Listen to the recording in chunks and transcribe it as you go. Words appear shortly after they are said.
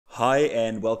Hi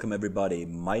and welcome everybody.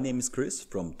 My name is Chris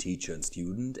from Teacher and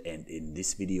Student, and in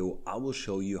this video I will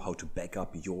show you how to back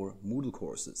up your Moodle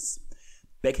courses.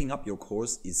 Backing up your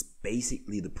course is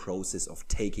basically the process of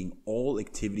taking all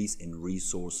activities and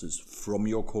resources from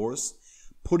your course,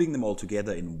 putting them all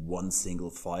together in one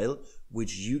single file,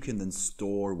 which you can then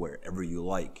store wherever you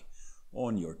like,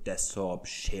 on your desktop,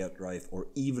 shared drive, or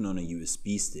even on a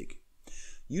USB stick.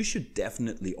 You should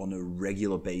definitely on a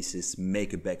regular basis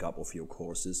make a backup of your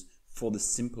courses for the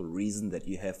simple reason that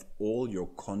you have all your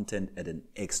content at an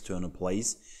external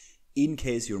place in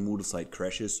case your Moodle site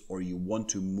crashes or you want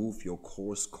to move your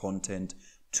course content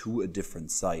to a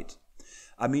different site.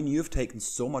 I mean, you've taken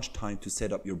so much time to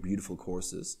set up your beautiful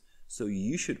courses, so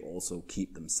you should also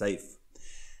keep them safe.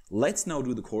 Let's now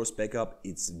do the course backup.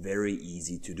 It's very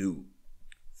easy to do.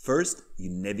 First, you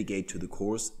navigate to the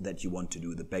course that you want to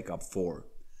do the backup for.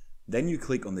 Then you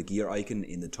click on the gear icon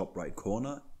in the top right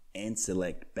corner and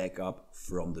select Backup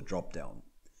from the drop-down.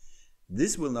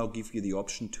 This will now give you the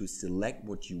option to select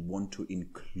what you want to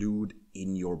include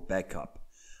in your backup.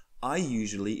 I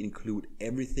usually include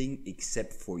everything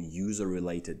except for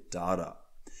user-related data.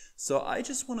 So I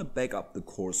just want to back up the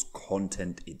course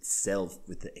content itself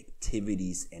with the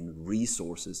activities and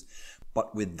resources,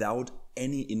 but without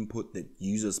any input that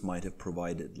users might have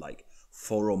provided, like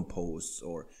forum posts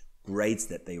or grades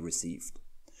that they received.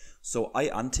 So I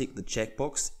untick the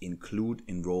checkbox Include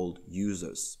Enrolled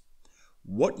Users.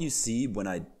 What you see when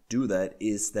I do that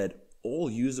is that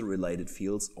all user-related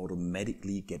fields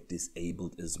automatically get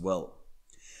disabled as well.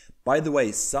 By the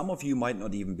way, some of you might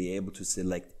not even be able to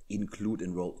select Include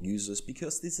Enrolled Users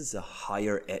because this is a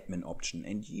higher admin option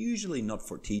and usually not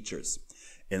for teachers.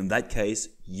 In that case,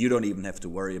 you don't even have to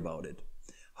worry about it.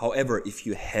 However, if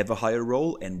you have a higher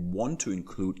role and want to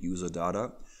include user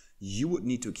data, you would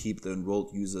need to keep the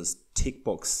enrolled users tick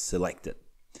box selected.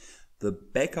 The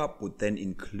backup would then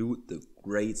include the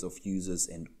grades of users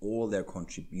and all their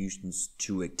contributions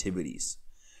to activities.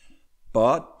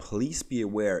 But please be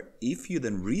aware, if you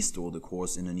then restore the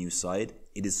course in a new site,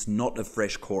 it is not a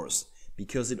fresh course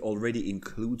because it already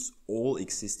includes all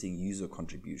existing user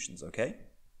contributions, okay?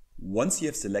 Once you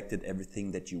have selected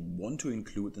everything that you want to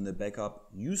include in the backup,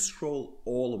 you scroll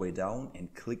all the way down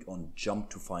and click on Jump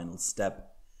to Final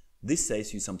Step. This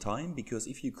saves you some time because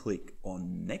if you click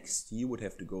on Next, you would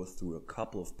have to go through a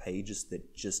couple of pages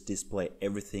that just display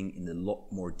everything in a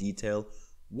lot more detail,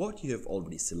 what you have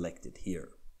already selected here.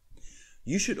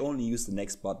 You should only use the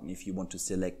Next button if you want to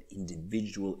select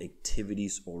individual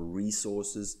activities or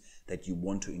resources that you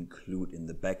want to include in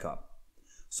the backup.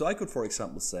 So I could, for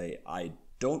example, say I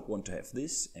don't want to have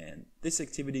this and this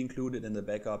activity included in the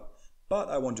backup, but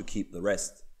I want to keep the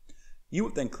rest. You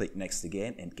would then click Next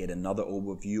again and get another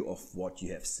overview of what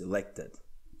you have selected.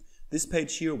 This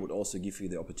page here would also give you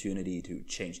the opportunity to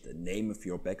change the name of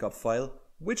your backup file,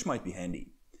 which might be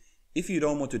handy. If you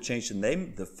don't want to change the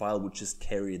name, the file would just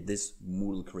carry this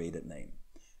Moodle created name.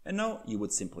 And now you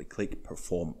would simply click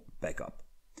Perform Backup.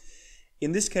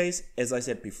 In this case, as I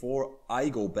said before, I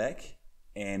go back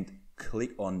and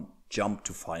click on Jump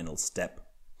to Final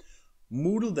Step.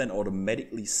 Moodle then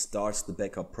automatically starts the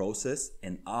backup process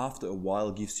and after a while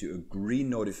gives you a green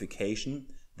notification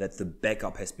that the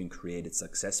backup has been created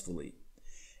successfully.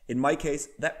 In my case,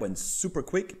 that went super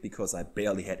quick because I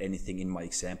barely had anything in my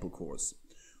example course.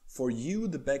 For you,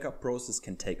 the backup process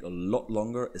can take a lot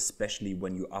longer, especially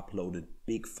when you uploaded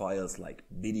big files like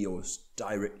videos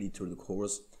directly to the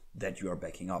course that you are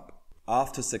backing up.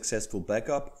 After successful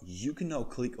backup, you can now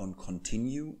click on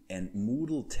Continue and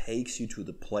Moodle takes you to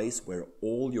the place where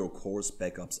all your course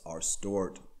backups are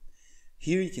stored.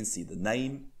 Here you can see the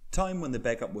name, time when the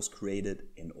backup was created,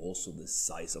 and also the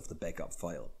size of the backup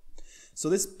file. So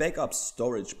this backup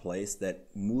storage place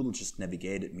that Moodle just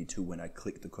navigated me to when I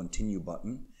clicked the Continue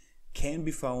button can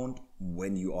be found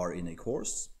when you are in a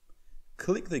course.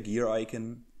 Click the gear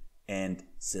icon and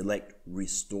select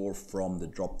Restore from the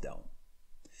drop-down.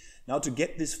 Now to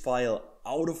get this file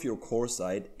out of your course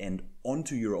site and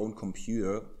onto your own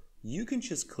computer, you can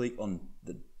just click on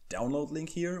the download link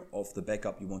here of the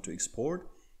backup you want to export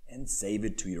and save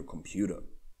it to your computer.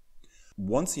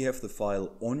 Once you have the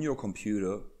file on your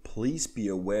computer, please be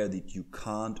aware that you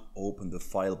can't open the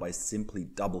file by simply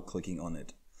double clicking on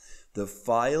it. The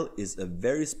file is a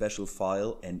very special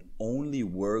file and only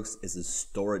works as a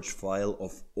storage file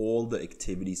of all the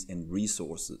activities and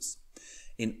resources.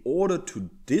 In order to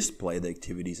display the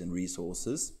activities and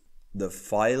resources, the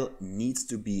file needs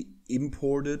to be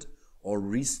imported or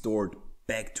restored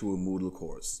back to a Moodle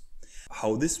course.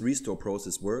 How this restore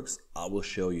process works, I will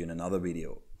show you in another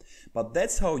video. But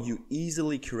that's how you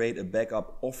easily create a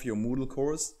backup of your Moodle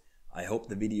course. I hope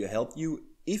the video helped you.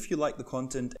 If you like the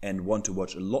content and want to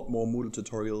watch a lot more Moodle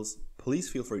tutorials, please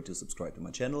feel free to subscribe to my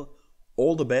channel.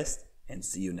 All the best and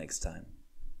see you next time.